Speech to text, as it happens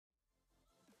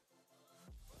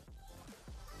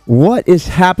What is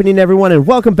happening, everyone, and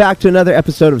welcome back to another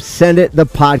episode of Send It, the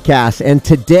podcast. And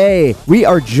today, we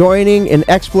are joining an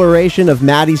exploration of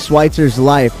Matty Schweitzer's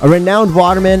life, a renowned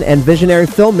waterman and visionary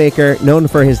filmmaker known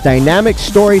for his dynamic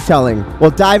storytelling. We'll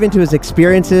dive into his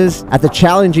experiences at the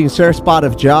challenging surf spot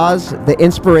of Jaws, the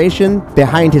inspiration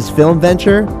behind his film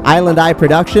venture, Island Eye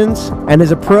Productions, and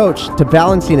his approach to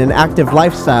balancing an active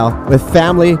lifestyle with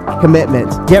family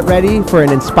commitment. Get ready for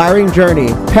an inspiring journey,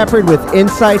 peppered with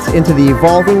insights into the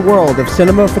evolving world of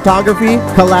cinema photography,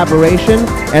 collaboration,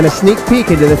 and a sneak peek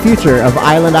into the future of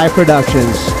Island Eye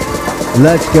Productions.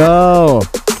 Let's go!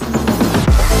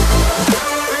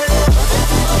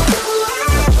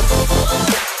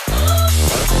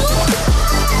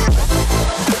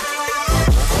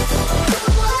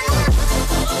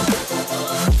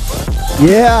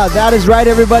 Yeah, that is right,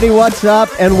 everybody. What's up?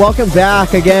 And welcome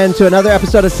back again to another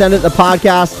episode of Send It, the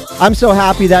podcast. I'm so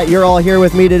happy that you're all here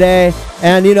with me today.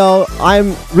 And, you know,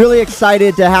 I'm really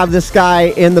excited to have this guy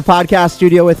in the podcast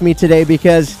studio with me today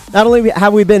because not only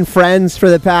have we been friends for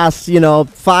the past,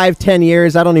 5-10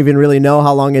 years, I don't even really know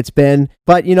how long it's been,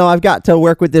 but, I've got to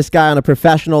work with this guy on a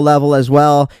professional level as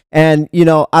well. And,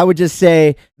 I would just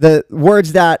say the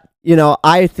words that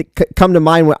come to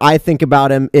mind when I think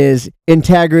about him is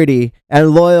integrity and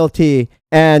loyalty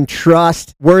and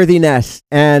trustworthiness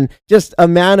and just a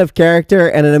man of character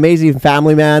and an amazing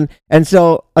family man. And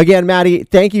so again, Matty,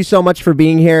 thank you so much for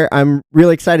being here. I'm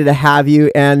really excited to have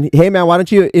you. And hey, man, why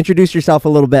don't you introduce yourself a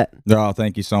little bit? Oh,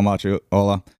 thank you so much,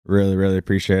 Ola. Really, really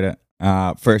appreciate it.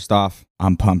 First off,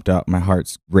 I'm pumped up. My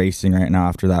heart's racing right now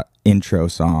after that intro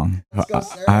song. Let's go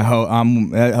surf. I hope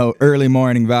I'm early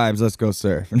morning vibes. Let's go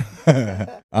surf.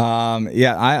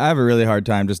 Yeah, I have a really hard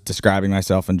time just describing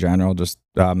myself in general. Just,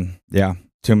 I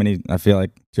feel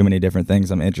like too many different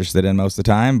things I'm interested in most of the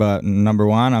time. But number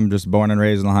one, I'm just born and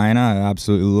raised in Lahaina. I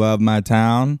absolutely love my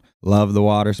town. Love the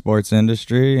water sports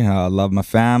industry. Love my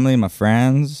family, my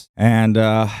friends. And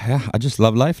I just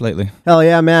love life lately. Hell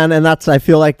yeah, man. And I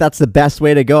feel like that's the best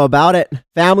way to go about it.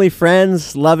 Family,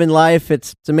 friends, loving life.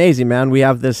 It's amazing, man. We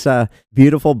have this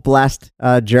beautiful, blessed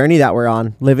journey that we're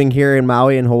on. Living here in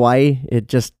Maui in Hawaii, it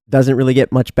just doesn't really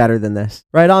get much better than this.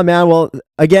 Right on, man. Well,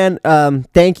 again,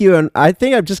 thank you. And I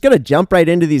think I'm just going to jump right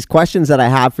into these questions that I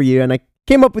have for you. And I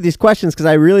came up with these questions because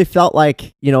I really felt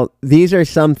like, these are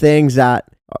some things that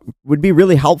would be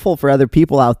really helpful for other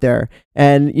people out there.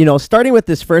 And, starting with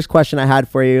this first question I had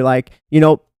for you,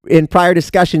 in prior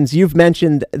discussions, you've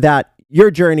mentioned that your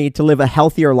journey to live a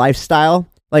healthier lifestyle,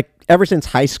 like ever since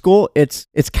high school, it's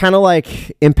kind of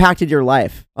like impacted your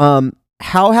life.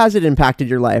 How has it impacted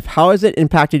your life? How has it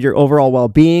impacted your overall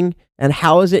well-being? And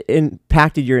how has it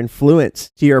impacted your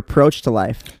influence to your approach to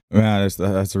life? Yeah,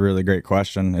 that's a really great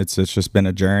question. It's just been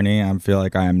a journey. I feel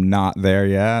like I am not there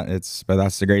yet. But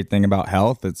that's the great thing about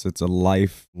health. It's a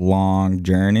lifelong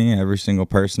journey. Every single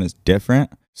person is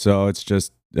different. So it's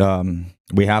just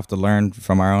we have to learn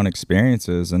from our own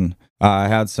experiences. And I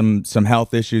had some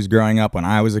health issues growing up when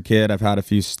I was a kid. I've had a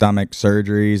few stomach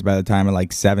surgeries by the time of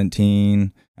like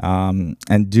 17.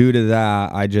 And due to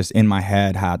that, I just in my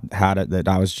head had it that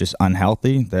I was just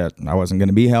unhealthy, that I wasn't going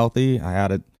to be healthy. I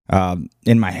had it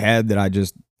in my head that I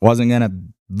just wasn't going to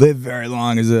live very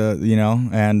long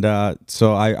and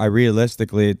so I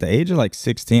realistically at the age of like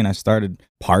 16, I started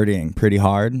partying pretty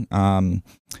hard. I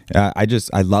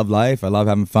love life. I love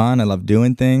having fun. I love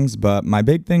doing things. But my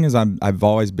big thing is I've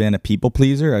always been a people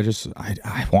pleaser.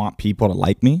 I want people to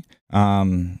like me.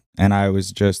 And I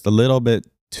was just a little bit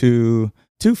too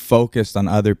focused on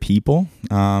other people.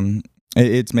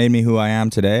 It's made me who I am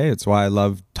today. It's why I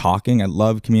love talking. I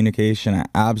love communication. I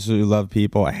absolutely love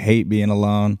people. I hate being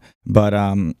alone. But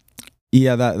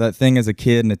that thing as a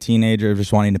kid and a teenager of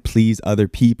just wanting to please other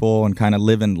people and kind of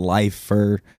living life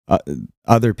for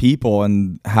other people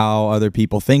and how other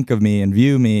people think of me and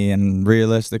view me. And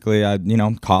realistically,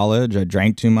 college, I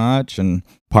drank too much and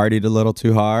partied a little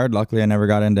too hard. Luckily, I never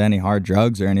got into any hard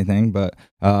drugs or anything. But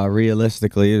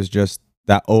realistically, it was just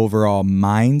that overall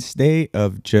mind state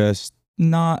of just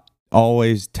not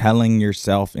always telling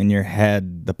yourself in your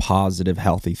head the positive,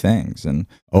 healthy things. And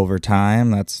over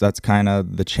time, that's kind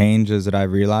of the changes that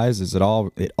I've realized is it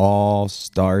all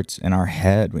starts in our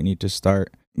head. We need to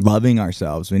start loving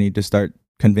ourselves. We need to start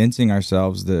convincing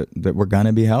ourselves that we're going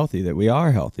to be healthy, that we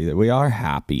are healthy, that we are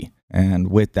happy.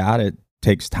 And with that, it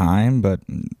takes time, but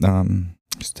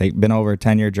it's been over a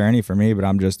 10-year journey for me, but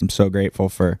I'm so grateful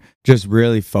for just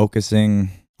really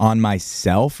focusing on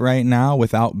myself right now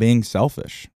without being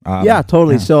selfish. Yeah,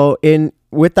 totally. So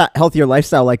with that healthier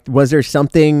lifestyle, like, was there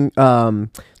something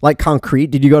like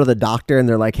concrete? Did you go to the doctor and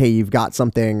they're like, hey, you've got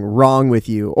something wrong with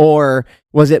you? Or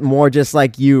was it more just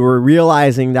like you were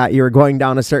realizing that you were going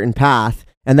down a certain path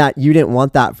and that you didn't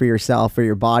want that for yourself or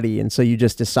your body, and so you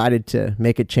just decided to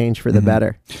make a change for the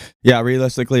better? Yeah,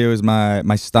 realistically, it was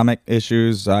my stomach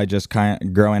issues. I just kind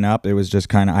of, growing up, it was just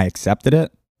kind of, I accepted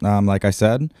it. Like I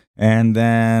said, and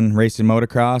then racing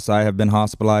motocross, I have been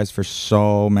hospitalized for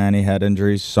so many head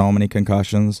injuries, so many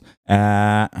concussions.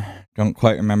 Don't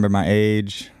quite remember my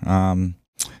age.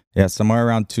 Yeah, somewhere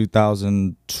around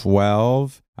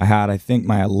 2012, I had, I think,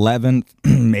 my 11th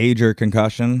major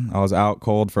concussion. I was out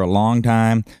cold for a long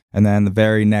time, and then the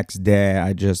very next day,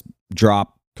 I just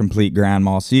dropped complete grand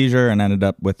mal seizure and ended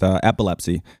up with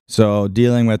epilepsy. So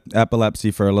dealing with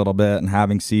epilepsy for a little bit and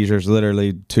having seizures,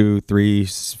 literally 2, 3,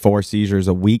 4 seizures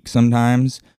a week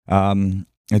sometimes.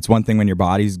 It's one thing when your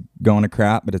body's going to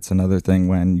crap, but it's another thing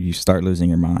when you start losing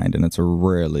your mind, and it's a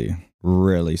really,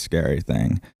 really scary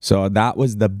thing. So that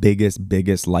was the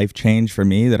biggest life change for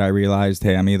me, that I realized,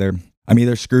 hey, I'm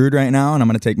either screwed right now and I'm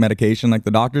going to take medication like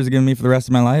the doctors are giving me for the rest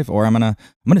of my life, or I'm going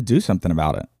to do something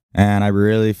about it. And I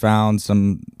really found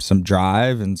some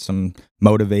drive and some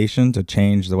motivation to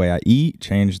change the way I eat,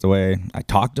 change the way I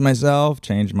talk to myself,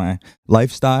 change my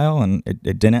lifestyle. And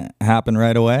it didn't happen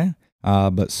right away,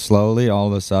 but slowly, all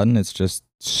of a sudden, it's just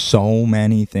so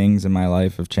many things in my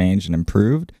life have changed and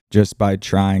improved just by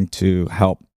trying to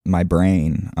help my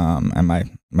brain and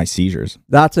my seizures.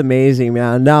 That's amazing,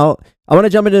 man. Now, I want to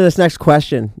jump into this next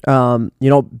question.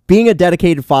 Being a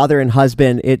dedicated father and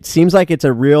husband, it seems like it's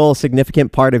a real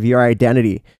significant part of your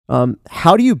identity.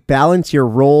 How do you balance your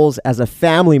roles as a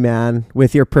family man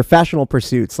with your professional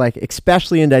pursuits, like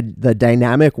especially in the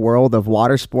dynamic world of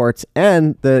water sports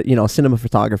and the, cinema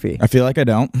photography? I feel like I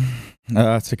don't.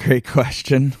 That's a great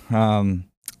question.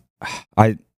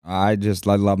 I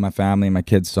love my family and my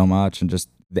kids so much, and just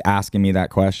asking me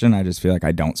that question, I just feel like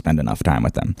I don't spend enough time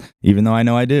with them, even though I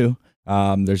know I do.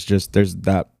 There's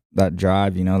that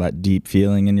drive, that deep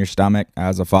feeling in your stomach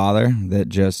as a father that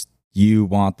just, you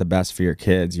want the best for your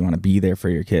kids. You want to be there for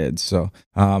your kids. So,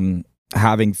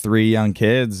 having 3 young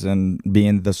kids and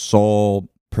being the sole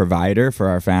provider for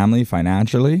our family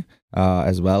financially,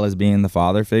 as well as being the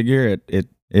father figure,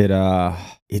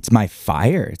 it's my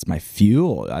fire. It's my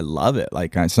fuel. I love it.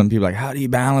 Like, some people are like, how do you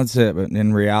balance it? But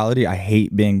in reality, I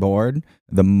hate being bored.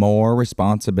 The more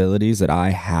responsibilities that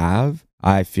I have,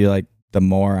 I feel like the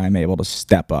more I'm able to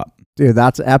step up. Dude,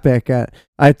 that's epic.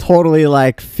 I totally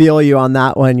feel you on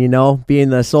that one, being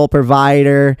the sole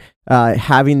provider,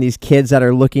 having these kids that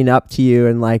are looking up to you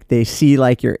and they see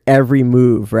your every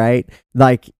move, right?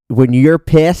 Like, when you're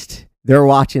pissed, they're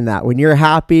watching that. When you're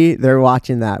happy, they're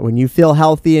watching that. When you feel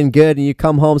healthy and good and you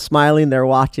come home smiling, they're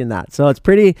watching that. So it's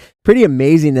pretty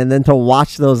amazing. And then to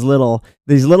watch these little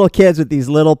kids with these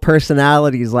little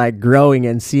personalities growing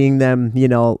and seeing them,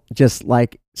 just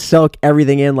soak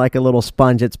everything in like a little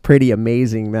sponge. It's pretty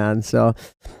amazing, man. So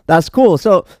that's cool.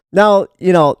 So now,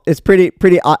 it's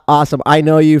pretty awesome. I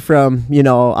know you from,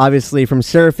 obviously from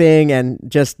surfing and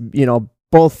just,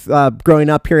 both growing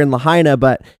up here in Lahaina,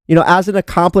 but, as an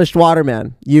accomplished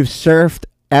waterman, you've surfed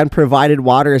and provided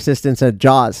water assistance at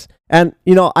Jaws. And,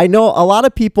 I know a lot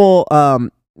of people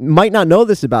might not know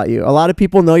this about you. A lot of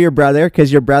people know your brother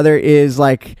because your brother is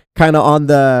kind of on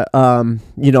the,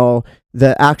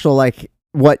 the actual,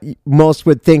 what most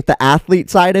would think the athlete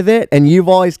side of it. And you've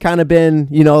always kind of been,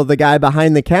 the guy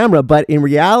behind the camera, but in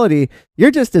reality, you're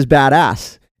just as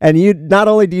badass. And you, not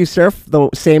only do you surf the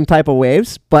same type of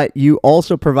waves, but you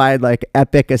also provide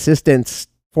epic assistance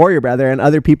for your brother and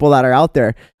other people that are out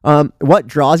there. What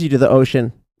draws you to the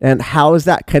ocean, and how has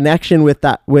that connection with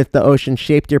the ocean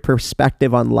shaped your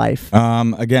perspective on life?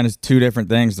 Again, it's 2 different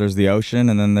things. There's the ocean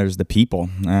and then there's the people.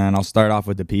 And I'll start off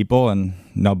with the people. And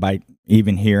by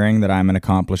even hearing that I'm an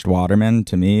accomplished waterman,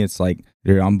 to me, it's like,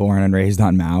 dude, I'm born and raised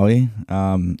on Maui.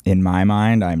 In my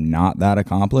mind, I'm not that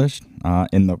accomplished.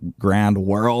 In the grand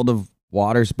world of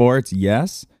water sports,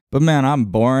 yes. But man, I'm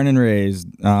born and raised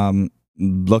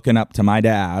looking up to my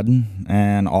dad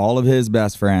and all of his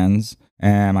best friends.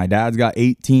 And my dad's got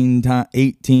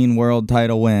 18 world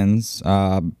title wins.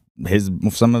 Some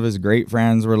of his great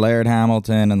friends were Laird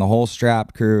Hamilton and the whole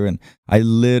strap crew. And I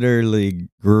literally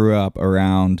grew up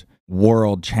around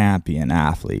world champion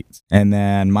athletes. And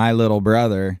then my little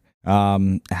brother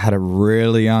at a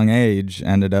really young age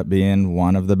ended up being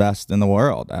one of the best in the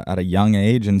world at a young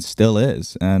age, and still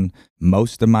is. And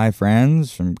most of my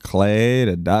friends, from Clay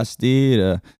to Dusty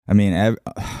to,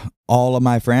 all of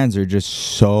my friends are just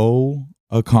so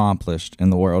accomplished in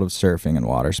the world of surfing and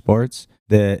water sports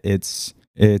that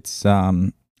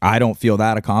I don't feel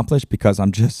that accomplished because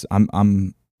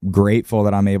I'm grateful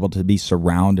that I'm able to be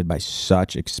surrounded by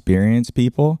such experienced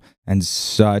people and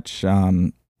such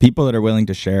people that are willing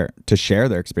to share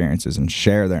their experiences and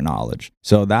share their knowledge.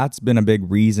 So that's been a big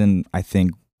reason, I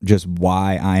think, just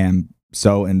why I am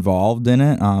so involved in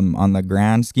it on the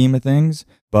grand scheme of things.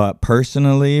 But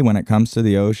personally, when it comes to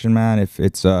the ocean, man, if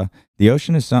it's the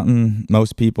ocean is something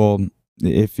most people,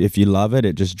 if you love it,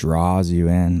 it just draws you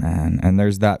in, man. And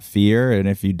there's that fear, and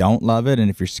if you don't love it and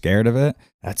if you're scared of it,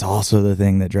 that's also the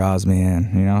thing that draws me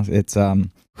in. You know,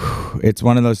 it's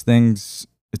one of those things.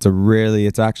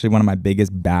 It's actually one of my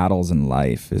biggest battles in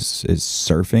life is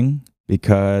surfing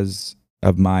because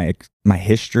of my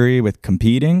history with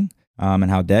competing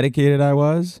and how dedicated I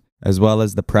was, as well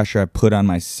as the pressure I put on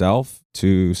myself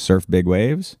to surf big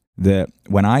waves. That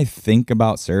when I think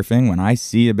about surfing, when I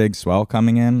see a big swell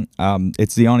coming in,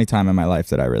 it's the only time in my life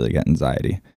that I really get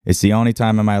anxiety. It's the only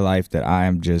time in my life that I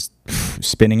am just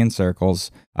spinning in circles.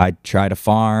 I try to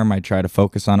farm. I try to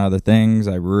focus on other things.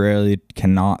 I really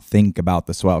cannot think about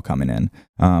the swell coming in.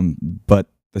 But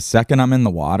the second I'm in the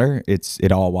water,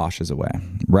 it all washes away.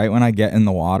 Right when I get in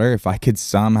the water, if I could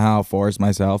somehow force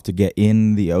myself to get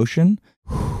in the ocean,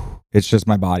 it's just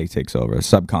my body takes over.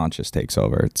 Subconscious takes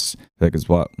over. It's like it's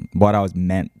what I was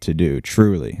meant to do,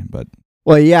 truly. But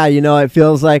well, yeah,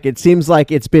 it seems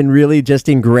like it's been really just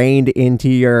ingrained into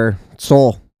your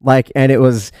soul. Like, and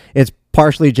it's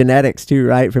partially genetics too,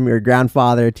 right? From your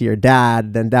grandfather to your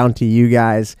dad, then down to you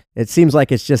guys. It seems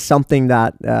like it's just something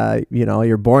that,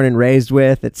 you're born and raised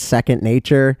with. It's second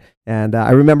nature. And I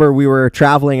remember we were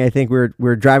traveling. I think we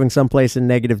were driving someplace in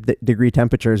negative degree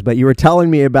temperatures, but you were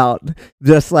telling me about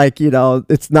just like,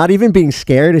 it's not even being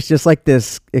scared. It's just like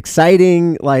this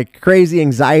exciting, like crazy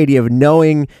anxiety of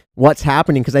knowing what's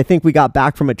happening. Cause I think we got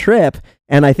back from a trip,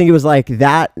 and I think it was like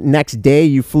that next day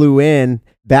you flew in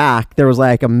back, there was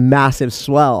like a massive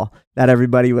swell that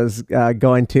everybody was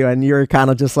going to. And you're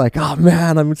kind of just like, oh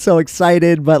man, I'm so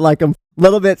excited, but like I'm a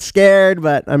little bit scared,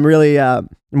 but I'm really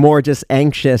more just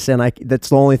anxious, and that's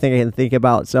the only thing I can think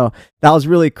about. So that was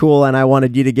really cool, and I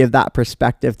wanted you to give that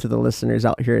perspective to the listeners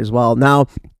out here as well. Now,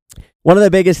 one of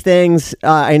the biggest things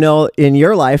I know in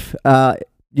your life,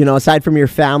 aside from your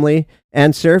family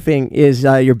and surfing, is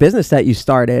your business that you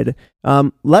started.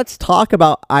 Let's talk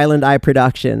about Island Eye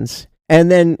Productions. And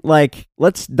then,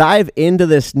 let's dive into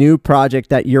this new project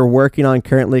that you're working on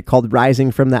currently called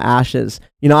Rising from the Ashes.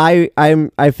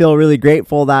 I feel really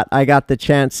grateful that I got the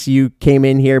chance. You came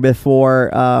in here before,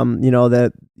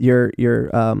 your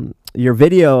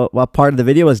video, part of the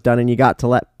video was done, and you got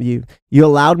to you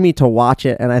allowed me to watch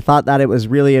it, and I thought that it was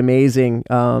really amazing.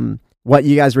 What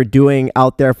you guys were doing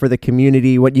out there for the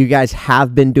community, what you guys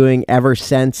have been doing ever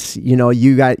since,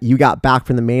 you got back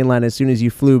from the mainland as soon as you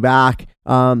flew back.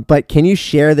 But can you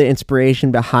share the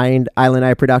inspiration behind Island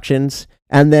Eye Productions?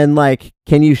 And then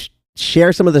can you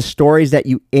share some of the stories that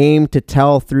you aim to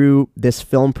tell through this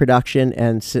film production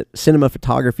and cinema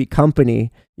photography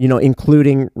company,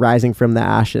 including Rising from the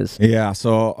Ashes? Yeah.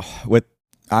 So with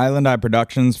Island Eye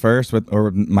Productions first,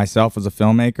 or myself as a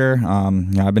filmmaker,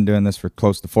 I've been doing this for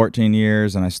close to 14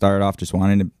 years, and I started off just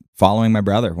following my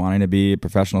brother, wanting to be a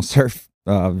professional surf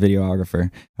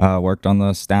videographer. Worked on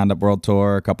the stand-up world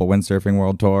tour, a couple windsurfing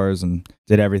world tours, and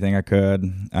did everything I could.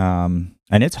 And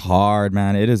it's hard,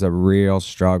 man. It is a real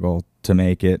struggle to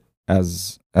make it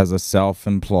as a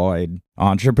self-employed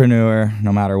entrepreneur,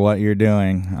 no matter what you're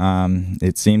doing.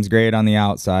 It seems great on the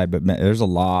outside, but there's a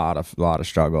lot of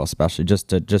struggle, especially just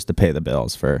to pay the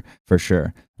bills for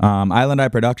sure. Island Eye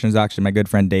Productions, actually my good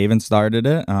friend David started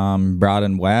it, brought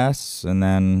in Wes and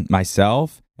then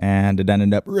myself, and it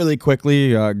ended up really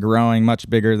quickly growing much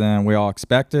bigger than we all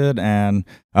expected, and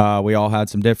we all had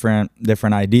some different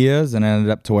ideas, and it ended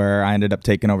up to where I ended up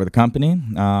taking over the company,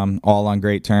 all on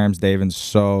great terms. David's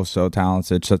so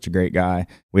talented, such a great guy.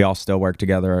 We all still work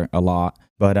together a lot,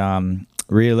 but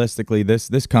realistically,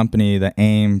 this company, the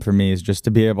aim for me is just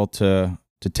to be able to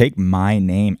take my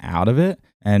name out of it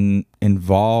and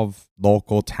involve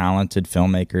local talented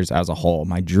filmmakers as a whole.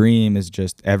 My dream is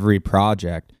just every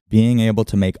project being able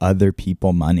to make other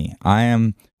people money. I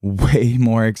am way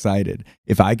more excited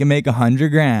if I can make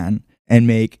 $100,000 and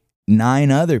make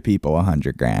 9 other people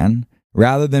 $100,000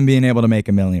 rather than being able to make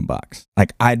 $1 million.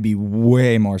 Like, I'd be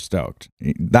way more stoked.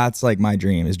 That's like my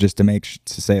dream, is just to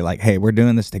say like, hey, we're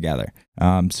doing this together.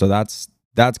 So that's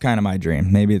kind of my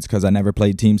dream. Maybe it's because I never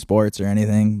played team sports or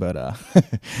anything, but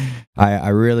I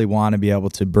really want to be able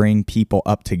to bring people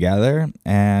up together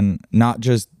and not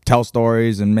just tell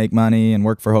stories and make money and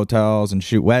work for hotels and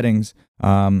shoot weddings.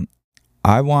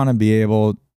 I want to be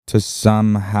able to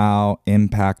somehow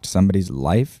impact somebody's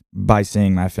life by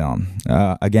seeing my film.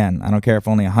 Again, I don't care if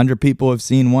only 100 people have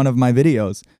seen one of my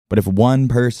videos, but if one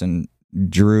person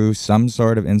drew some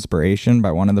sort of inspiration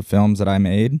by one of the films that I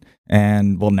made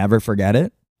and will never forget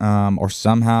it, or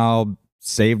somehow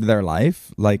saved their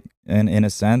life, like in a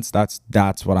sense,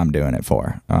 that's what I'm doing it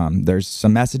for. There's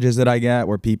some messages that I get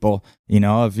where people,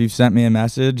 if you've sent me a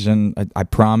message, and I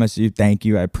promise you, thank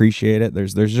you, I appreciate it.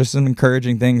 There's just some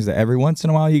encouraging things that every once in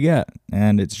a while you get,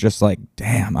 and it's just like,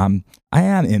 damn, I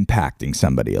am impacting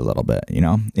somebody a little bit,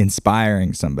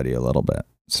 inspiring somebody a little bit.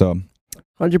 So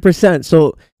 100%.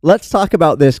 So let's talk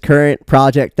about this current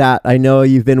project that I know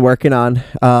you've been working on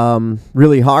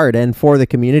really hard and for the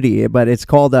community, but it's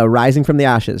called Rising from the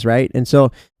Ashes, right? And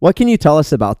so what can you tell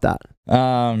us about that?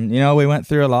 We went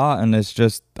through a lot, and it's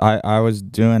just, I was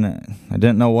doing it. I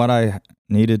didn't know what I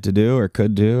needed to do or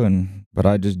could do, but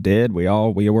I just did. We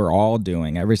were all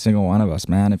doing, every single one of us,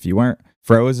 man. If you weren't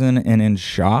frozen and in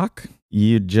shock,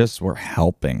 you just were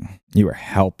helping. You were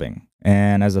helping.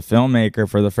 And as a filmmaker,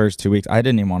 for the first 2 weeks, I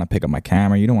didn't even want to pick up my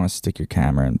camera. You don't want to stick your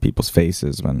camera in people's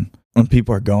faces when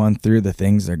people are going through the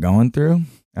things they're going through.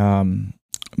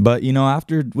 But,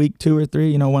 after week 2 or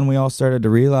 3, when we all started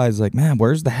to realize, like, man,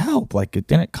 where's the help? Like, it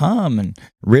didn't come. And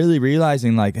really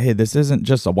realizing, like, hey, this isn't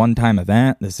just a one-time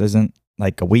event. This isn't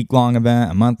like a week-long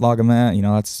event, a month-long event.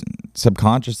 That's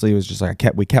subconsciously, it was just like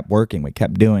we kept working, we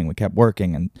kept doing, we kept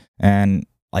working. And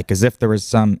like as if there was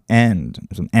some end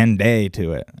day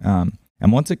to it.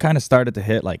 And once it kind of started to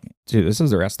hit, like, dude, this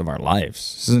is the rest of our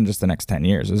lives. This isn't just the next 10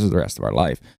 years. This is the rest of our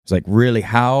life. It's like really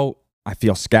how I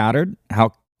feel scattered,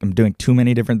 how I'm doing too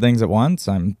many different things at once.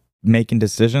 I'm making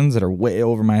decisions that are way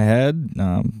over my head,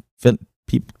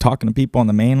 talking to people on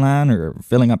the mainland or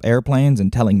filling up airplanes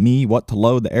and telling me what to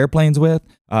load the airplanes with.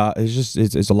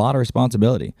 It's a lot of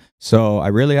responsibility. So I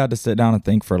really had to sit down and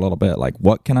think for a little bit, like,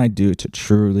 what can I do to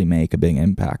truly make a big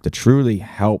impact, to truly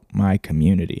help my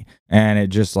community? And it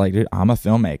just like, dude, I'm a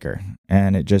filmmaker,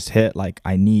 and it just hit like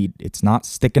it's not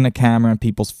sticking a camera in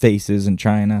people's faces and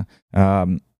trying to,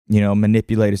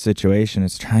 manipulate a situation.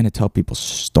 It's trying to tell people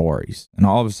stories. And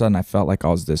all of a sudden I felt like I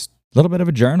was this little bit of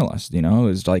a journalist, it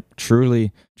was like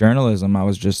truly journalism. I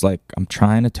was just like, I'm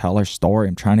trying to tell our story.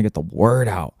 I'm trying to get the word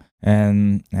out.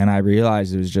 And I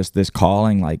realized it was just this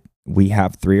calling. Like, we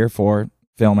have 3 or 4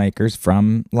 filmmakers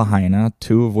from Lahaina,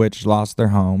 2 of which lost their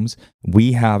homes.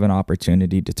 We have an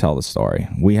opportunity to tell the story.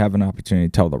 We have an opportunity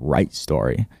to tell the right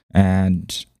story.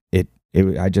 And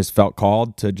I just felt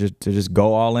called to just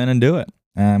go all in and do it.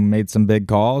 And made some big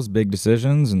calls, big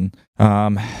decisions, and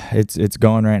it's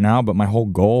going right now. But my whole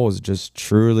goal is just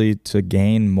truly to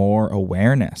gain more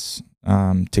awareness,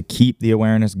 to keep the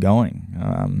awareness going,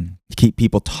 to keep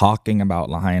people talking about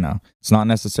Lahaina. It's not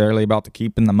necessarily about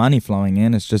keeping the money flowing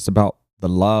in. It's just about the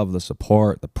love, the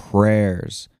support, the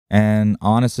prayers. And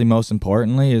honestly, most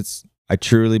importantly, I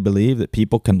truly believe that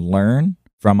people can learn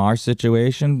from our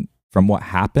situation, from what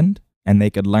happened, and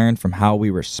they could learn from how we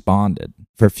responded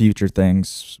for future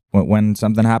things when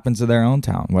something happens to their own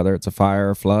town, whether it's a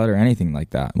fire or flood or anything like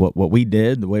that. What we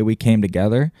did, the way we came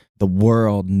together, the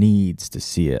world needs to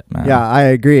see it, man. Yeah, I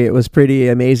agree. It was pretty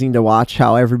amazing to watch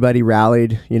how everybody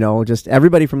rallied, just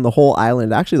everybody from the whole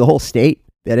island, actually the whole state,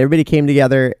 that everybody came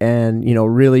together and,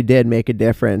 really did make a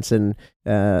difference. And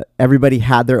everybody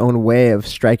had their own way of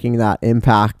striking that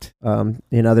impact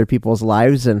in other people's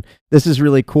lives. And this is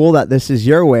really cool that this is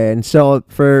your way. And so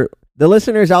for the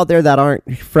listeners out there that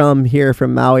aren't from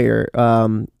Maui or,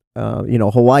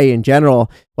 Hawaii in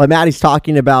general, what Matty's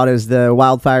talking about is the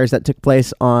wildfires that took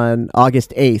place on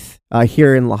August 8th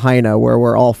here in Lahaina, where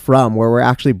we're all from, where we're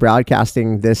actually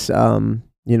broadcasting this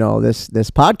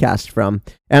this podcast from.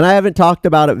 And I haven't talked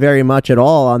about it very much at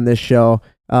all on this show.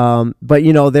 But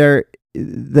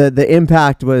the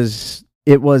impact was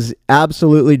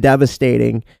absolutely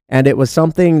devastating. And it was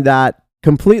something that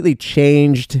completely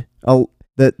changed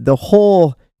the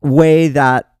whole way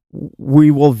that we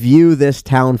will view this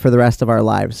town for the rest of our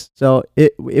lives. So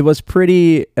it was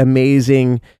pretty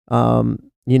amazing.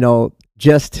 It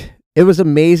was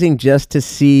amazing just to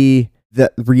see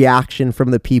the reaction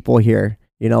from the people here.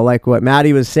 Like what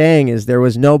Matty was saying is there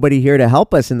was nobody here to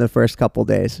help us in the first couple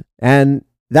days. And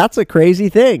that's a crazy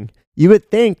thing. You would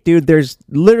think, dude, there's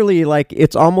literally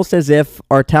it's almost as if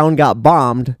our town got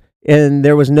bombed and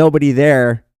there was nobody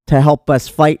there to help us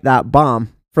fight that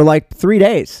bomb for 3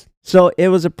 days. So it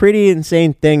was a pretty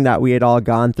insane thing that we had all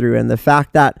gone through. And the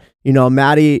fact that,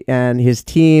 Matty and his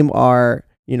team are,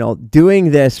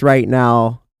 doing this right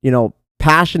now,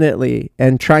 passionately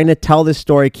and trying to tell this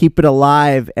story, keep it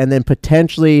alive, and then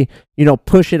potentially,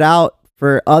 push it out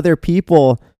for other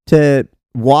people to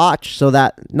watch so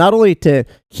that not only to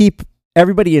keep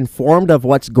everybody informed of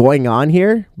what's going on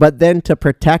here, but then to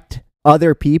protect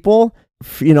other people,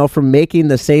 from making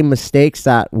the same mistakes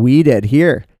that we did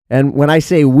here. And when I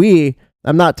say we,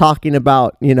 I'm not talking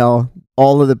about,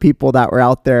 all of the people that were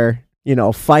out there,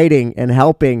 fighting and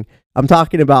helping. I'm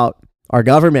talking about our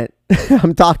government.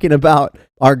 I'm talking about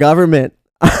our government.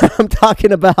 I'm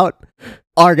talking about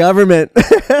our government.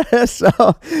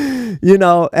 So,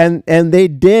 and they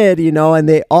did, and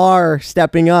they are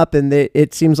stepping up, and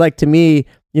it seems like to me,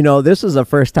 this is a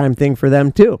first time thing for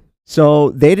them too. So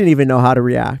they didn't even know how to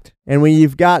react. And when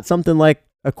you've got something like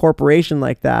a corporation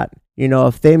like that,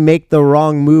 if they make the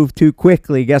wrong move too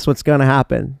quickly, guess what's going to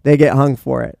happen? They get hung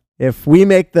for it. If we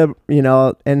make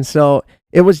and so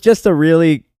it was just a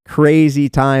really crazy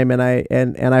time. And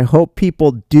I hope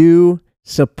people do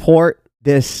support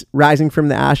this Rising from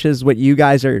the Ashes, what you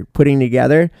guys are putting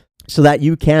together, so that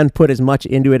you can put as much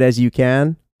into it as you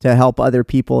can to help other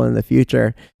people in the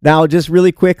future. Now, just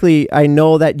really quickly, I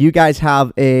know that you guys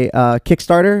have a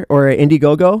Kickstarter or an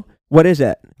Indiegogo. What is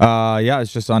it? Yeah,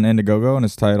 it's just on Indiegogo, and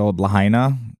it's titled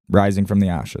Lahaina, Rising from the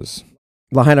Ashes.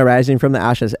 Lahaina Rising from the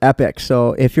Ashes, epic.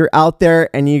 So if you're out there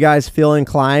and you guys feel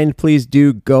inclined, please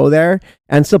do go there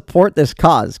and support this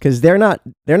cause, because they're not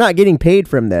getting paid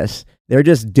from this. They're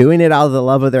just doing it out of the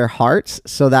love of their hearts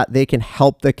so that they can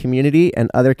help the community and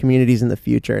other communities in the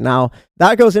future. Now,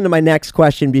 that goes into my next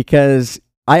question, because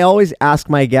I always ask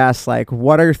my guests, like,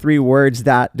 what are 3 words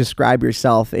that describe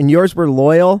yourself? And yours were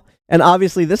loyal. And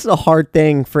obviously, this is a hard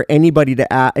thing for anybody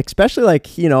to ask, especially like,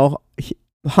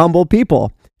 humble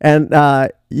people.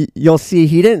 And you'll see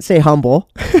he didn't say humble,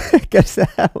 because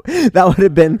that would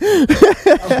have been.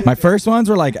 My first ones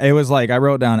were like, it was like I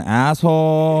wrote down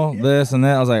asshole, this and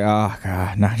that. I was like, oh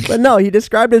God. No. But no, he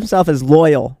described himself as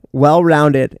loyal,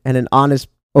 well-rounded, and an honest,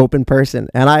 open person.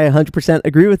 And I 100%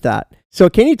 agree with that. So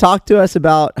can you talk to us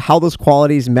about how those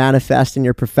qualities manifest in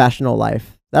your professional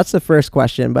life? That's the first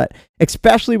question, but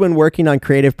especially when working on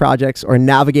creative projects or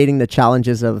navigating the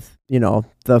challenges of,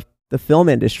 the film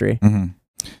industry. Mm-hmm.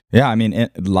 Yeah, I mean,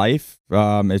 life,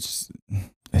 it's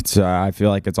I feel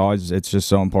like it's just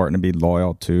so important to be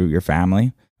loyal to your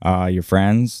family, your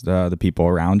friends, the people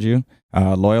around you.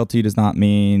 Loyalty does not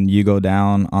mean you go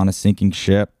down on a sinking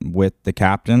ship with the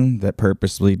captain that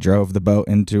purposely drove the boat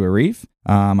into a reef.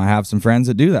 I have some friends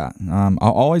that do that.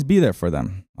 I'll always be there for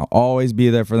them. I'll always be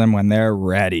there for them when they're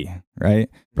ready, right?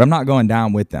 But I'm not going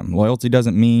down with them. Loyalty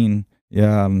doesn't mean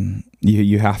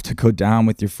you have to go down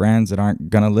with your friends that aren't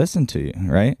going to listen to you,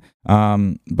 right?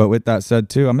 But with that said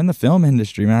too, I'm in the film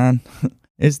industry, man.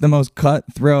 It's the most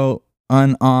cutthroat,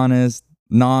 unhonest,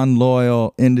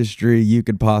 non-loyal industry you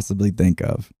could possibly think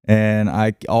of. And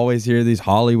I always hear these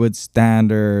Hollywood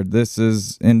standard, this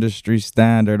is industry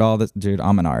standard, all this. Dude,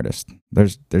 I'm an artist.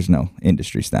 There's no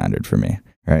industry standard for me,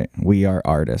 right? We are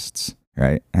artists,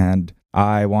 right? And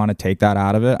I want to take that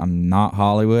out of it. I'm not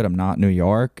Hollywood. I'm not New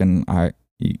York. And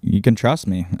you can trust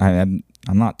me. I'm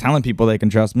not telling people they can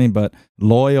trust me, but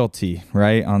loyalty,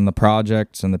 right, on the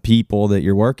projects and the people that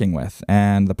you're working with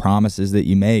and the promises that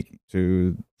you make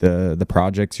to the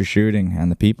projects you're shooting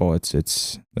and the people. It's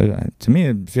to me,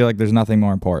 I feel like there's nothing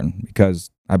more important, because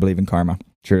I believe in karma,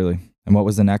 truly. And what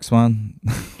was the next one?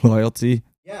 Loyalty.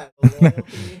 Yeah,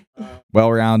 loyalty.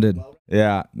 Well-rounded.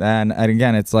 Yeah, and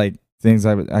again, it's like things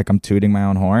like I'm tooting my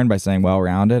own horn by saying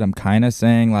well-rounded. I'm kind of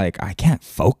saying like I can't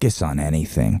focus on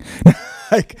anything.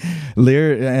 Like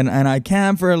and I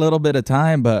can for a little bit of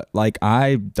time, but like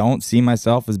I don't see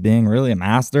myself as being really a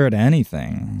master at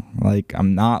anything. Like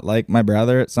I'm not like my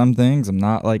brother at some things. I'm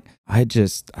not like I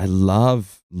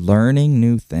love learning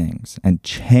new things, and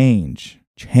change.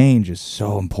 Change is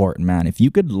so important, man. If you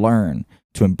could learn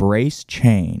to embrace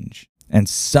change and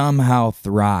somehow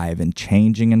thrive in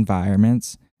changing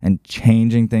environments and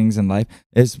changing things in life,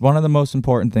 is one of the most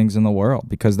important things in the world,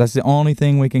 because that's the only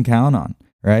thing we can count on,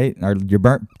 right?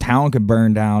 Your town could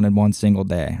burn down in one single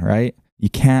day, right? You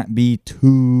can't be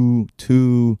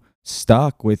too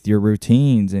stuck with your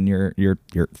routines and your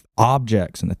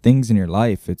objects and the things in your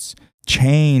life. It's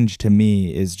change to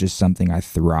me is just something I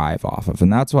thrive off of.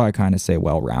 And that's why I kind of say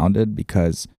well-rounded,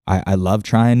 because I love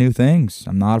trying new things.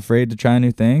 I'm not afraid to try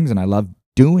new things, and I love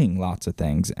doing lots of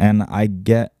things. And I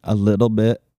get a little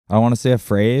bit, I don't want to say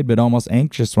afraid, but almost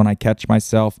anxious when I catch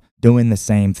myself doing the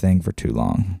same thing for too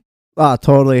long. Oh,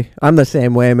 totally. I'm the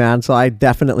same way, man. So I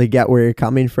definitely get where you're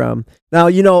coming from. Now,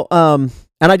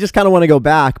 and I just kind of want to go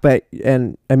back,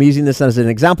 and I'm using this as an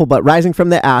example, but Rising from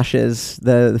the Ashes,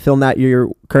 the film that you're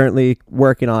currently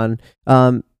working on,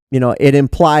 it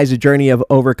implies a journey of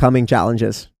overcoming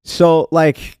challenges. So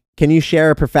like, Can you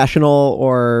share a professional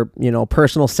or,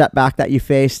 personal setback that you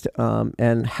faced?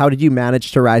 And how did you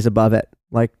manage to rise above it?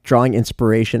 Like drawing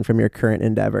inspiration from your current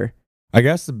endeavor. I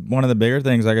guess one of the bigger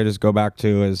things I could just go back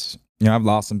to is, I've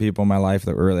lost some people in my life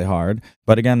that were really hard.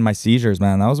 But again, my seizures,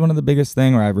 man, that was one of the biggest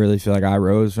thing where I really feel like I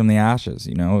rose from the ashes.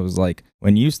 It was like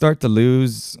when you start to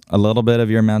lose a little bit of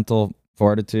your mental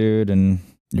fortitude and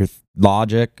your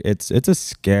logic, it's a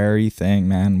scary thing,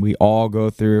 man. We all go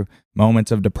through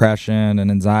moments of depression and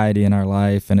anxiety in our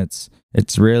life, and it's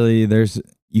really,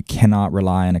 you cannot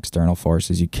rely on external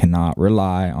forces. You cannot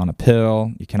rely on a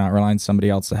pill. You cannot rely on somebody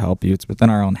else to help you. It's within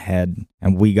our own head,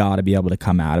 and we got to be able to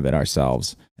come out of it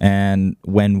ourselves. And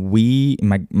when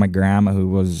my grandma, who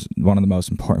was one of the most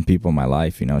important people in my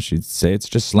life, she'd say it's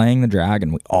just slaying the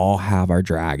dragon. We all have our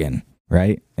dragon,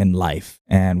 right, in life.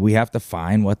 And we have to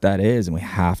find what that is, and we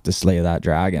have to slay that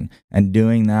dragon. And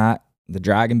doing that, the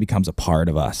dragon becomes a part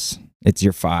of us. It's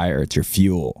your fire. It's your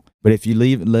fuel. But if you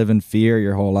live in fear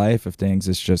your whole life of things,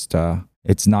 it's just,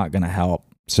 it's not going to help.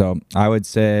 So I would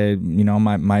say,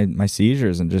 my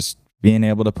seizures and just being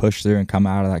able to push through and come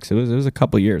out of that. 'Cause it was a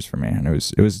couple years for me, and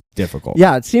it was difficult.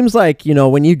 Yeah. It seems like,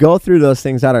 when you go through those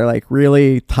things that are like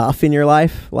really tough in your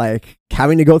life, like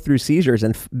having to go through seizures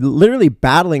and literally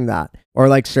battling that, or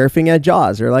like surfing at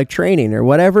Jaws, or like training, or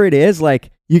whatever it is, like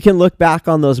you can look back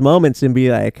on those moments and be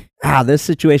like, this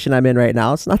situation I'm in right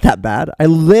now, it's not that bad. I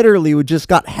literally just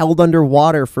got held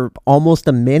underwater for almost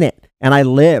a minute and I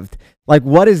lived. Like,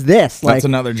 what is this? That's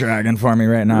another dragon for me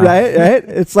right now. Right?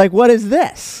 It's like, what is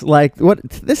this? Like,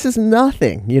 this is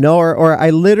nothing, or I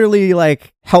literally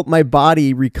like help my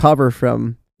body recover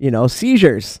from,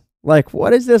 seizures. Like,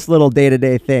 what is this little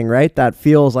day-to-day thing, right? That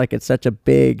feels like it's such a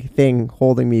big thing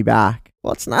holding me back.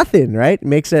 Well, it's nothing, right? It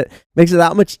makes it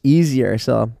that much easier.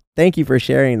 So thank you for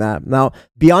sharing that. Now,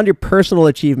 beyond your personal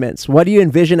achievements, what do you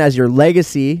envision as your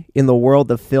legacy in the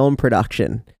world of film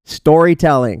production,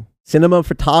 storytelling, cinema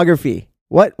photography?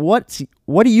 What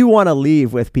do you want to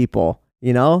leave with people?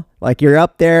 Like you're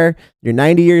up there, you're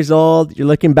 90 years old, you're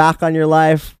looking back on your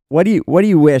life. What do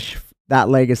you wish that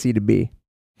legacy to be?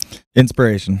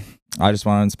 Inspiration. I just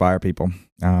want to inspire people.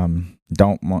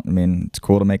 It's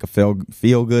cool to make a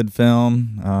feel good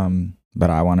film, but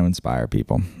I want to inspire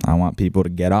people. I want people to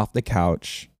get off the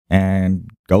couch and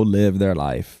go live their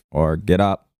life, or get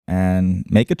up and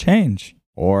make a change,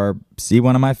 or see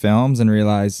one of my films and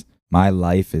realize my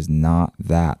life is not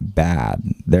that bad.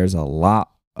 There's a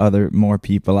lot more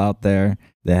people out there.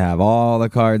 They have all the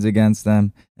cards against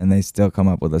them, and they still come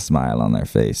up with a smile on their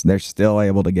face. They're still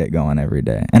able to get going every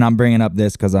day. And I'm bringing up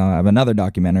this because I have another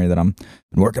documentary that I'm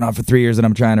working on for 3 years that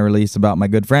I'm trying to release about my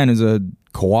good friend who's a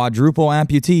quadruple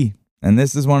amputee. And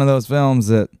this is one of those films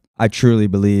that I truly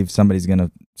believe somebody's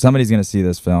gonna see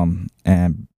this film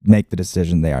and make the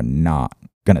decision they are not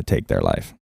gonna take their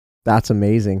life. That's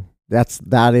amazing. That's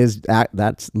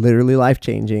literally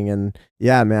life-changing. And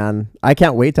yeah, man, I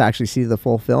can't wait to actually see the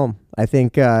full film. I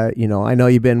think, I know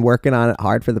you've been working on it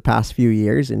hard for the past few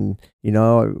years, and,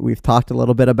 we've talked a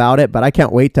little bit about it, but I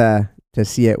can't wait to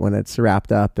see it when it's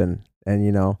wrapped up, and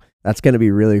that's going to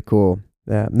be really cool.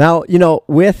 Yeah. Now,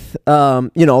 with,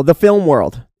 the film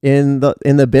world, in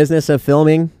the business of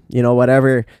filming,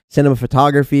 whatever, cinema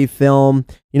photography, film,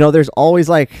 there's always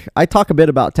I talk a bit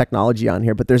about technology on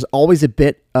here, but there's always a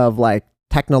bit of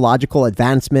technological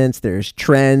advancements. There's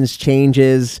trends,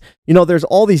 changes, there's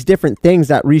all these different things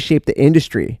that reshape the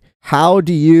industry. How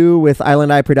do you, with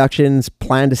Island Eye Productions,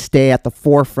 plan to stay at the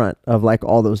forefront of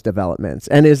all those developments?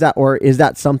 And is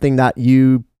that something that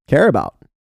you care about?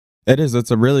 It is.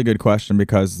 It's a really good question,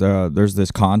 because there's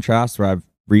this contrast where I've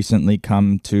recently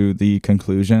come to the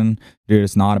conclusion, dude,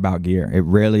 it's not about gear. It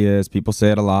really is. People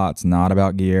say it a lot. It's not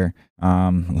about gear.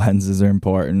 Lenses are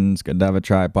important. It's good to have a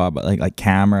tripod, but like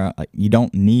camera, you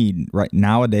don't need, right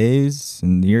nowadays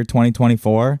in the year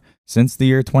 2024, since the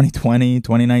year 2020,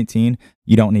 2019,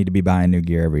 you don't need to be buying new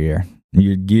gear every year.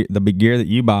 The big gear that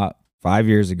you bought 5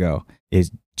 years ago is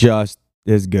just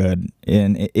as good,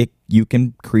 and you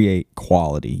can create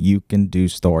quality. You can do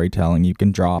storytelling. You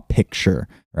can draw a picture,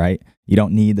 right? You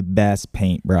don't need the best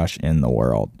paintbrush in the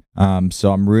world.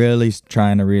 So I'm really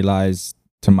trying to realize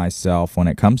to myself, when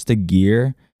it comes to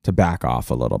gear, to back off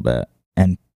a little bit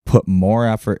and put more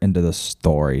effort into the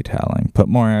storytelling, put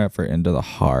more effort into the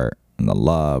heart and the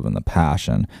love and the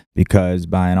passion, because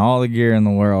buying all the gear in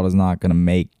the world is not going to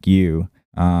make you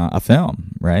a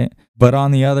film, right? But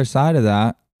on the other side of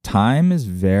that, time is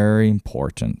very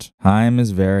important. Time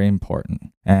is very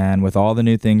important. And with all the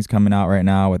new things coming out right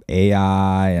now with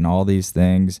AI and all these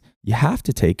things, you have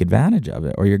to take advantage of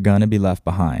it or you're going to be left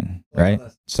behind, right?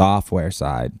 Software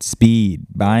side, speed,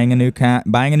 buying a new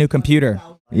computer.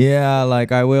 Yeah,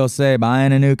 like I will say,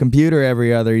 buying a new computer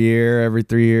every other year, every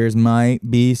 3 years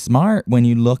might be smart when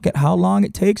you look at how long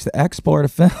it takes to export a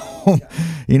film.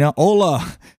 You know,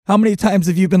 Ola, how many times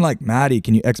have you been like, Matty,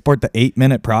 can you export the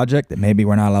 8-minute project that maybe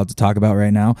we're not allowed to talk about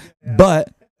right now?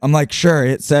 But I'm like, sure,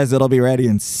 it says it'll be ready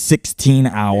in 16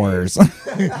 hours.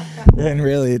 And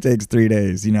really it takes 3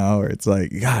 days, you know, or it's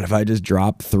like, God, if I just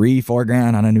dropped $3-4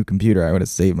 grand on a new computer, I would have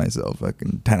saved myself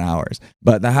fucking 10 hours.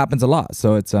 But that happens a lot.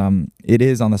 So it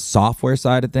is on the software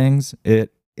side of things. It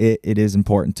is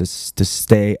important to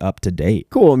stay up to date.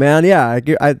 Cool, man. Yeah,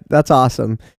 that's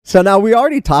awesome. So now we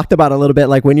already talked about a little bit,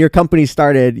 like when your company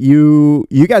started, you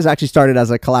guys actually started as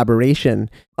a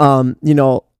collaboration. You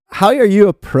know, how are you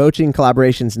approaching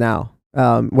collaborations now?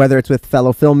 Whether it's with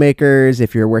fellow filmmakers,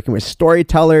 if you're working with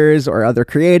storytellers or other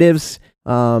creatives,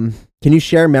 can you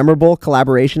share memorable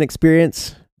collaboration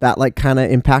experience that like kind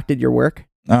of impacted your work?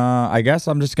 I guess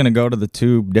I'm just going to go to the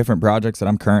 2 different projects that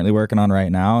I'm currently working on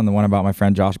right now. And the one about my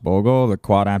friend Josh Bogle, the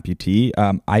quad amputee.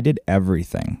 I did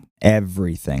everything.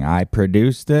 I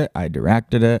produced it. I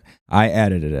directed it. I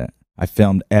edited it. I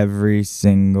filmed every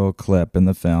single clip in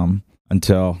the film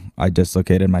until I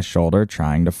dislocated my shoulder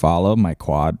trying to follow my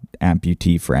quad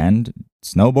amputee friend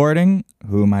snowboarding,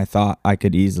 whom I thought I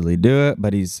could easily do it,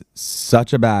 but he's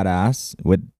such a badass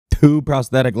with 2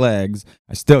 prosthetic legs.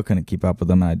 I still couldn't keep up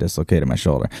with him, and I dislocated my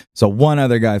shoulder. So one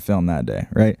other guy filmed that day,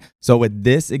 right? So with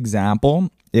this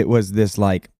example, it was this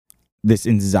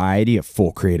anxiety of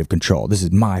full creative control. This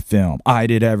is my film. I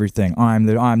did everything.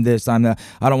 I'm this. I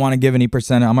don't want to give any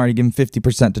percent. I'm already giving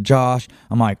 50% to Josh.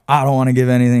 I'm like, I don't want to give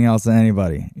anything else to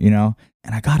anybody, you know?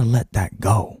 And I got to let that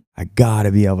go. I got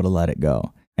to be able to let it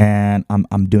go. And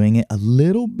I'm doing it a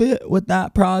little bit with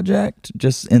that project,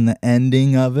 just in the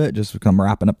ending of it, just because I'm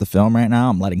wrapping up the film right now.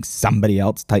 I'm letting somebody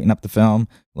else tighten up the film,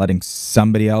 letting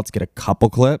somebody else get a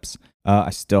couple clips. I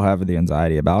still have the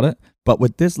anxiety about it. But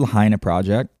with this Lahaina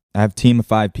project, I have a team of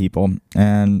 5 people,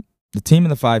 and the team of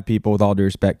the 5 people, with all due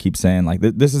respect, keep saying like,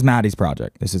 this is Matty's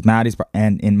project. This is Matty's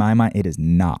and in my mind, it is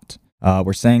not.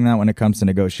 We're saying that when it comes to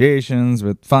negotiations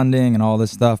with funding and all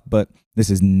this stuff, but this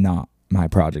is not my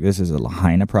project. This is a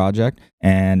Lahaina project,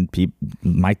 and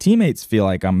my teammates feel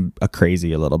like I'm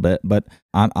crazy a little bit, but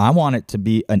I want it to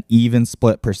be an even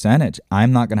split percentage.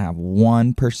 I'm not going to have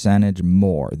 1%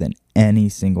 more than any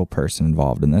single person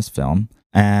involved in this film.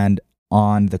 And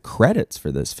on the credits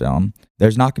for this film,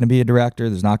 there's not going to be a director,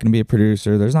 there's not going to be a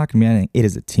producer, there's not going to be anything. It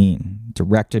is a team.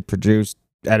 Directed, produced,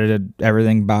 edited,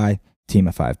 everything by a team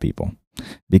of 5 people.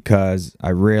 Because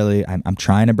I'm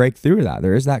trying to break through that.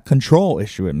 There is that control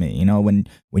issue in me. You know, when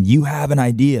you have an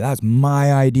idea, that's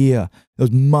my idea. It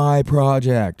was my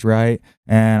project, right?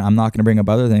 And I'm not going to bring up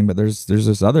other thing, but there's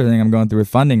this other thing I'm going through with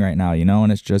funding right now, you know,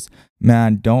 and it's just,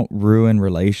 man, don't ruin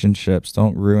relationships.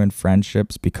 Don't ruin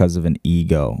friendships because of an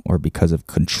ego or because of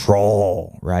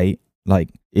control, right? Like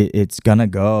it's gonna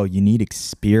go. You need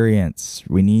experience.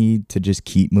 We need to just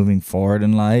keep moving forward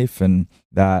in life, and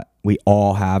that we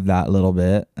all have that little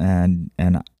bit, and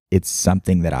it's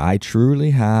something that I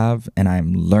truly have, and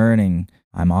I'm learning.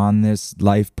 I'm on this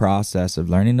life process of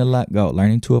learning to let go,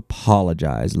 learning to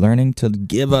apologize, learning to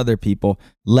give other people,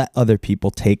 let other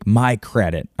people take my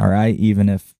credit, all right? Even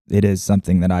if it is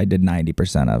something that I did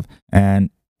 90% of, and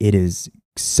it is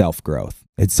self-growth.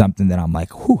 It's something that I'm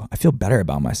like, whew, I feel better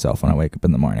about myself when I wake up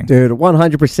in the morning. Dude,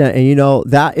 100%. And you know,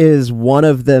 that is one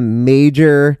of the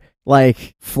major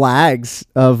like flags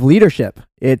of leadership.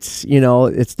 It's, you know,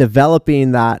 it's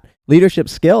developing that leadership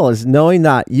skill, is knowing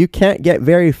that you can't get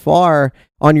very far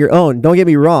on your own. Don't get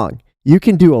me wrong. You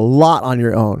can do a lot on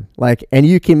your own, like, and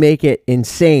you can make it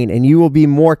insane, and you will be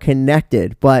more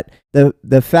connected. But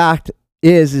the fact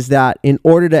is that in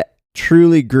order to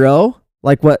truly grow,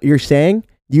 like what you're saying,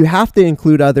 you have to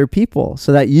include other people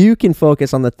so that you can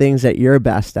focus on the things that you're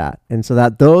best at, and so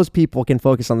that those people can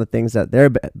focus on the things that they're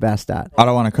best at. I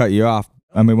don't want to cut you off,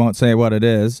 and we won't say what it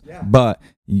is, but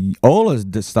Ola's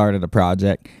started a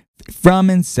project from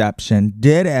inception,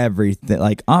 did everything.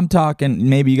 Like, I'm talking,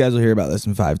 maybe you guys will hear about this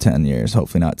in 5-10 years,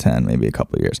 hopefully not 10, maybe a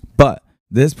couple of years. But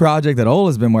this project that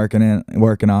Ola's been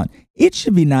working on, it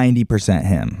should be 90%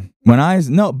 him.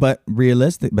 But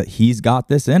realistic, but he's got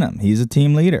this in him. He's a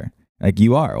team leader. Like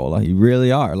you are, Ola. You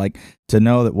really are. Like, to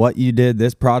know that what you did,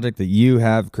 this project that you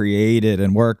have created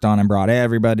and worked on and brought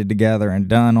everybody together and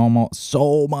done almost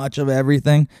so much of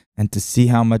everything, and to see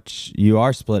how much you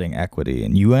are splitting equity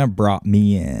and you have brought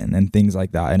me in and things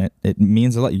like that. And it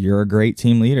means a lot. You're a great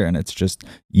team leader, and it's just,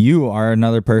 you are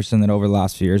another person that over the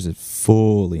last few years has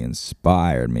fully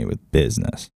inspired me with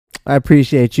business. I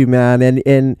appreciate you, man.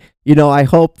 And I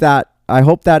hope that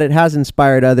it has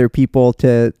inspired other people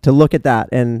to look at that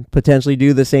and potentially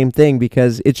do the same thing,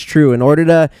 because it's true. In order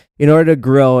to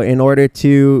grow, in order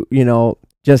to,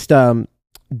 just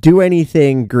do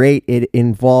anything great, it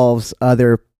involves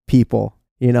other people.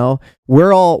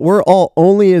 We're all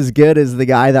only as good as the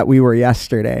guy that we were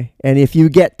yesterday. And if you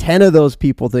get 10 of those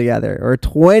people together, or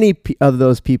 20 of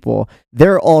those people,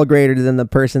 they're all greater than the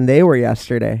person they were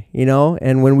yesterday,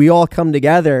 And when we all come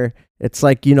together, it's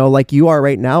like, like you are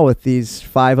right now with these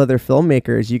 5 other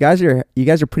filmmakers, you guys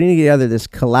are putting together this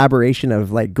collaboration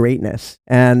of like greatness,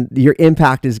 and your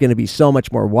impact is going to be so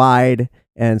much more wide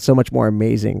and so much more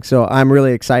amazing. So I'm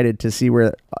really excited to see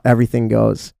where everything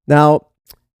goes. Now,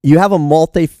 you have a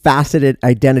multifaceted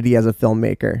identity as a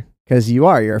filmmaker, because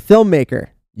you're a filmmaker.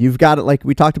 You've got it, like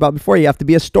we talked about before, you have to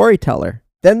be a storyteller.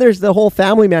 Then there's the whole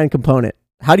family man component.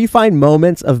 How do you find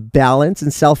moments of balance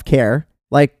and self-care?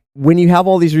 Like when you have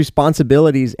all these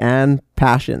responsibilities and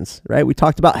passions, right? We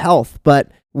talked about health, but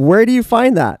where do you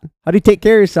find that? How do you take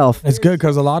care of yourself? It's good,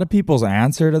 because a lot of people's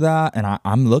answer to that, and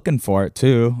I'm looking for it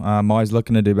too. I'm always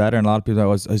looking to do better. And a lot of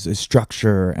people is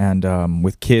structure, and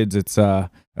with kids, it's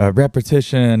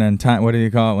repetition and time. What do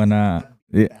you call it when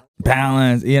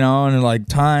balance? And like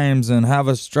times, and have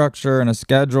a structure and a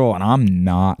schedule. And I'm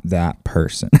not that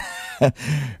person,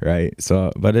 right?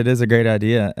 So, but it is a great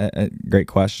idea, a great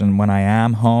question. When I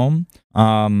am home,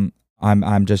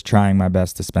 I'm just trying my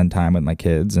best to spend time with my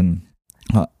kids, and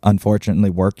unfortunately,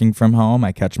 working from home,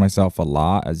 I catch myself a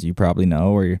lot, as you probably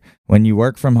know, where when you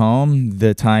work from home,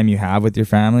 the time you have with your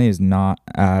family is not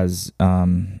as,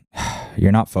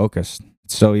 you're not focused.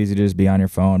 It's so easy to just be on your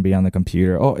phone, be on the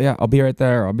computer. Oh yeah, I'll be right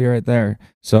there. I'll be right there.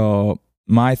 So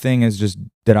my thing is just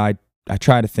that I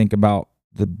try to think about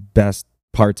the best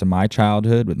parts of my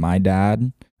childhood with my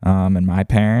dad, and my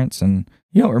parents, and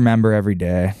you don't remember every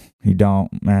day. You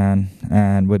don't, man.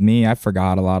 And with me, I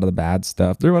forgot a lot of the bad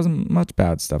stuff. There wasn't much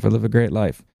bad stuff. I live a great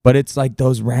life. But it's like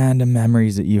those random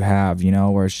memories that you have,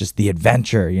 where it's just the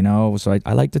adventure, So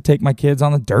I like to take my kids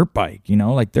on the dirt bike,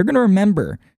 like they're going to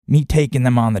remember me taking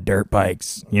them on the dirt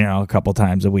bikes, a couple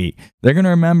times a week. They're going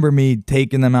to remember me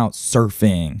taking them out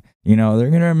surfing. They're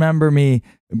going to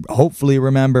hopefully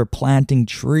remember planting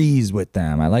trees with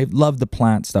them. I love to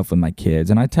plant stuff with my kids.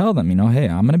 And I tell them, hey,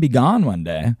 I'm going to be gone one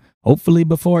day, hopefully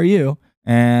before you.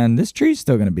 And this tree's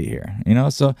still going to be here,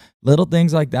 So little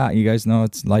things like that. You guys know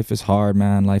life is hard,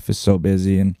 man. Life is so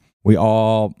busy. And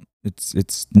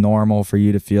it's normal for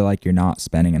you to feel like you're not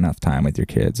spending enough time with your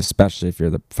kids, especially if you're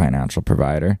the financial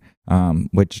provider,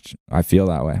 which I feel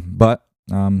that way. But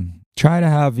try to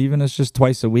have, even if it's just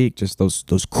twice a week, just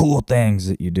those cool things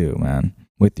that you do, man,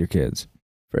 with your kids.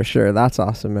 For sure. That's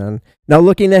awesome, man. Now,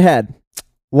 looking ahead,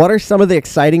 what are some of the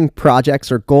exciting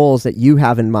projects or goals that you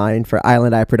have in mind for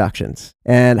Island Eye Productions?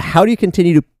 And how do you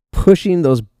continue to pushing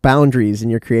those boundaries in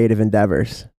your creative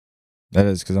endeavors? That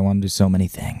is because I want to do so many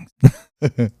things.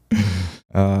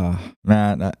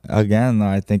 Man, again,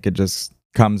 I think it just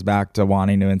comes back to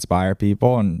wanting to inspire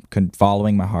people and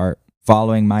following my heart,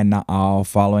 following my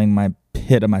following my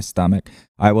pit of my stomach.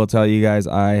 I will tell you guys,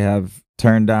 I have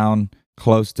turned down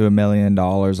close to $1 million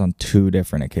on 2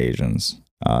 different occasions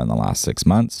in the last 6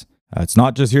 months. It's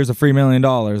not just here's a free $1 million.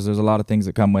 There's a lot of things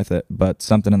that come with it, but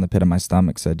something in the pit of my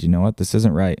stomach said, you know what, this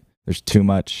isn't right. There's too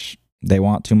much. They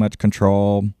want too much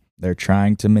control. They're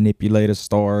trying to manipulate a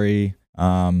story.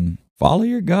 Follow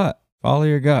your gut. Follow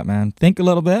your gut, man. Think a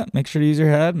little bit. Make sure to use your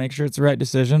head. Make sure it's the right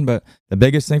decision. But the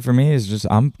biggest thing for me is just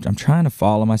I'm trying to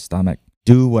follow my stomach.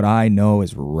 Do what I know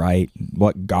is right.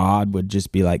 What God would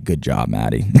just be like, good job,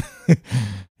 Matty.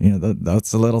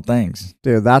 That's the little things.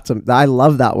 Dude, I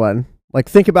love that one. Like,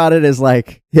 think about it as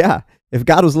like, yeah, if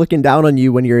God was looking down on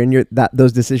you when you're in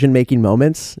those decision-making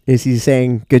moments, is he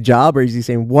saying good job, or is he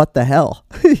saying what the hell?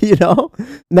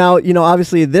 Now,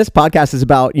 obviously this podcast is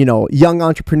about, young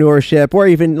entrepreneurship, or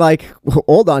even like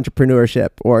old entrepreneurship,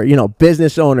 or,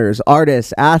 business owners,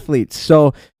 artists, athletes.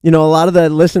 So, a lot of the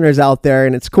listeners out there,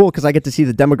 and it's cool because I get to see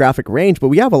the demographic range, but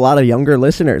we have a lot of younger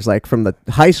listeners, like from the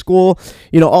high school,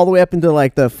 all the way up into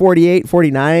like the 48,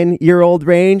 49-year-old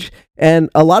range.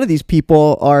 And a lot of these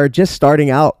people are just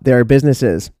starting out their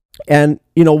businesses. And,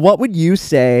 what would you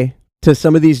say to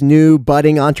some of these new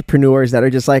budding entrepreneurs that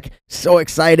are just like so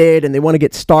excited and they want to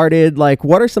get started? Like,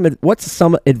 what's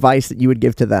some advice that you would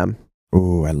give to them?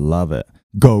 Ooh, I love it.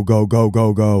 Go, go, go,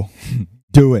 go, go.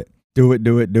 Do it. Do it,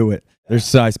 do it, do it.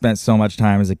 I spent so much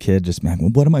time as a kid just,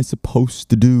 man, what am I supposed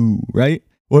to do, right?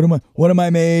 What am I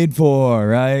made for,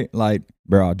 right? Like,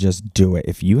 bro, just do it.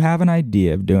 If you have an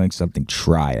idea of doing something,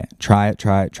 try it. Try it,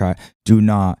 try it, try it. Do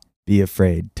not be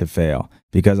afraid to fail,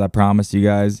 because I promise you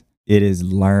guys, It is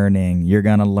learning. You're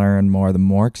going to learn more. The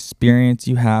more experience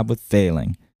you have with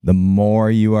failing, the more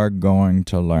you are going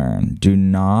to learn. Do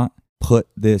not put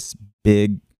this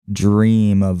big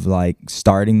dream of like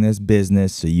starting this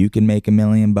business so you can make $1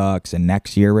 million and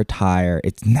next year retire.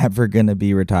 It's never going to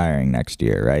be retiring next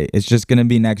year, right? It's just going to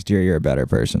be next year you're a better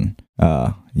person.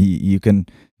 You can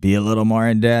be a little more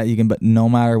in debt, but no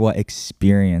matter what,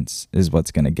 experience is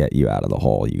what's going to get you out of the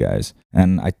hole, you guys.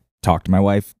 And I talked to my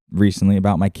wife recently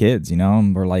about my kids,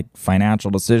 and we're like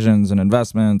financial decisions and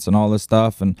investments and all this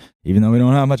stuff. And even though we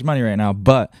don't have much money right now,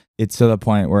 but it's to the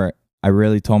point where I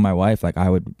really told my wife, like, I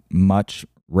would much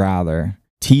rather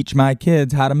teach my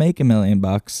kids how to make $1 million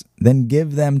than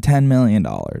give them $10 million.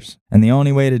 And the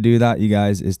only way to do that, you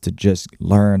guys, is to just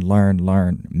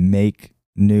learn, make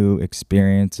new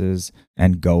experiences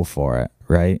and go for it,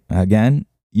 right? Again,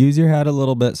 use your head a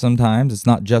little bit sometimes. It's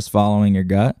not just following your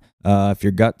gut. If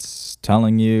your gut's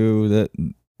telling you that,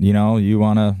 you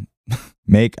want to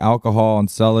make alcohol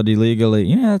and sell it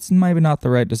illegally, that's maybe not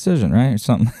the right decision, right? Or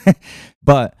something.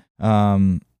 But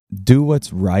do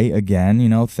what's right. Again,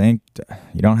 think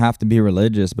you don't have to be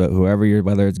religious, but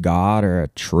whether it's God or a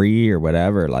tree or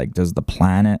whatever, like, would the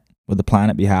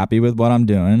planet be happy with what I'm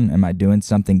doing? Am I doing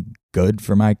something good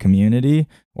for my community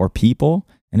or people?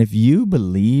 And if you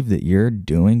believe that you're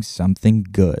doing something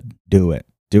good, do it.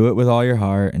 Do it with all your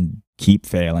heart and keep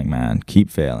failing, man. Keep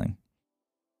failing.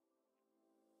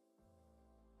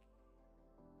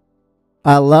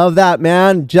 I love that,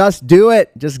 man. Just do it.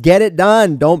 Just get it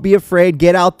done. Don't be afraid.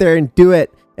 Get out there and do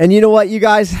it. And you know what, you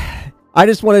guys? I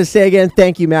just wanted to say again,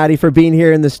 thank you, Matty, for being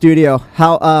here in the studio.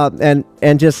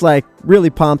 And just like really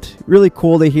pumped, really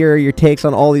cool to hear your takes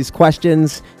on all these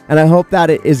questions. And I hope that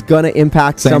it is going to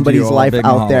impact somebody's life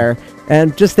out there.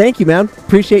 And just thank you, man.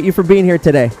 Appreciate you for being here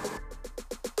today.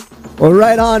 Well,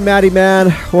 right on, Matty,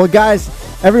 man. Well, guys,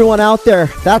 everyone out there,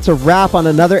 that's a wrap on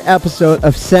another episode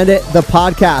of Send It, the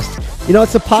podcast.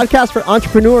 It's a podcast for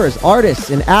entrepreneurs, artists,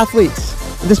 and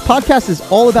athletes. And this podcast is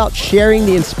all about sharing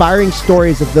the inspiring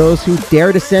stories of those who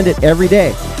dare to send it every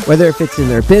day, whether if it's in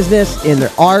their business, in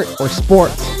their art, or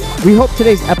sports. We hope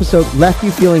today's episode left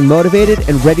you feeling motivated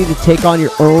and ready to take on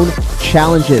your own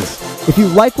challenges. If you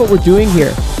like what we're doing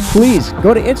here, please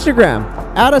go to Instagram.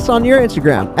 Add us on your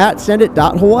Instagram at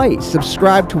sendit.hawaii.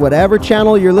 Subscribe to whatever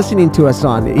channel you're listening to us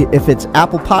on, if it's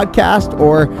Apple Podcast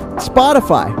or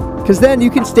Spotify, because then you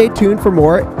can stay tuned for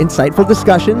more insightful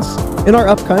discussions in our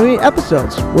upcoming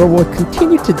episodes, where we'll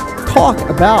continue to talk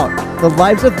about the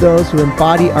lives of those who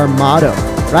embody our motto,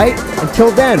 right?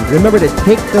 Until then, remember to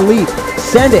take the leap,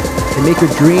 send it, and make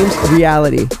your dreams a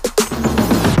reality.